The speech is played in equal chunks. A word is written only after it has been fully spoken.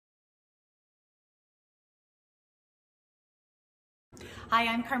Hi,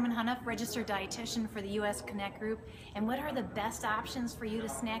 I'm Carmen Honnef, registered dietitian for the USConnect group. And what are the best options for you to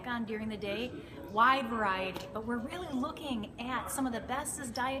snack on during the day? Wide variety, but we're really looking at some of the best as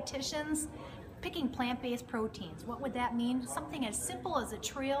dietitians, picking plant-based proteins. What would that mean? Something as simple as a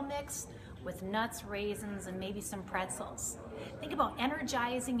trail mix with nuts, raisins, and maybe some pretzels. Think about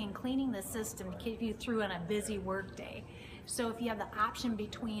energizing and cleaning the system to keep you through on a busy work day. So if you have the option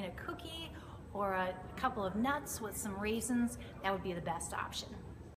between a cookie or a couple of nuts with some raisins, that would be the best option.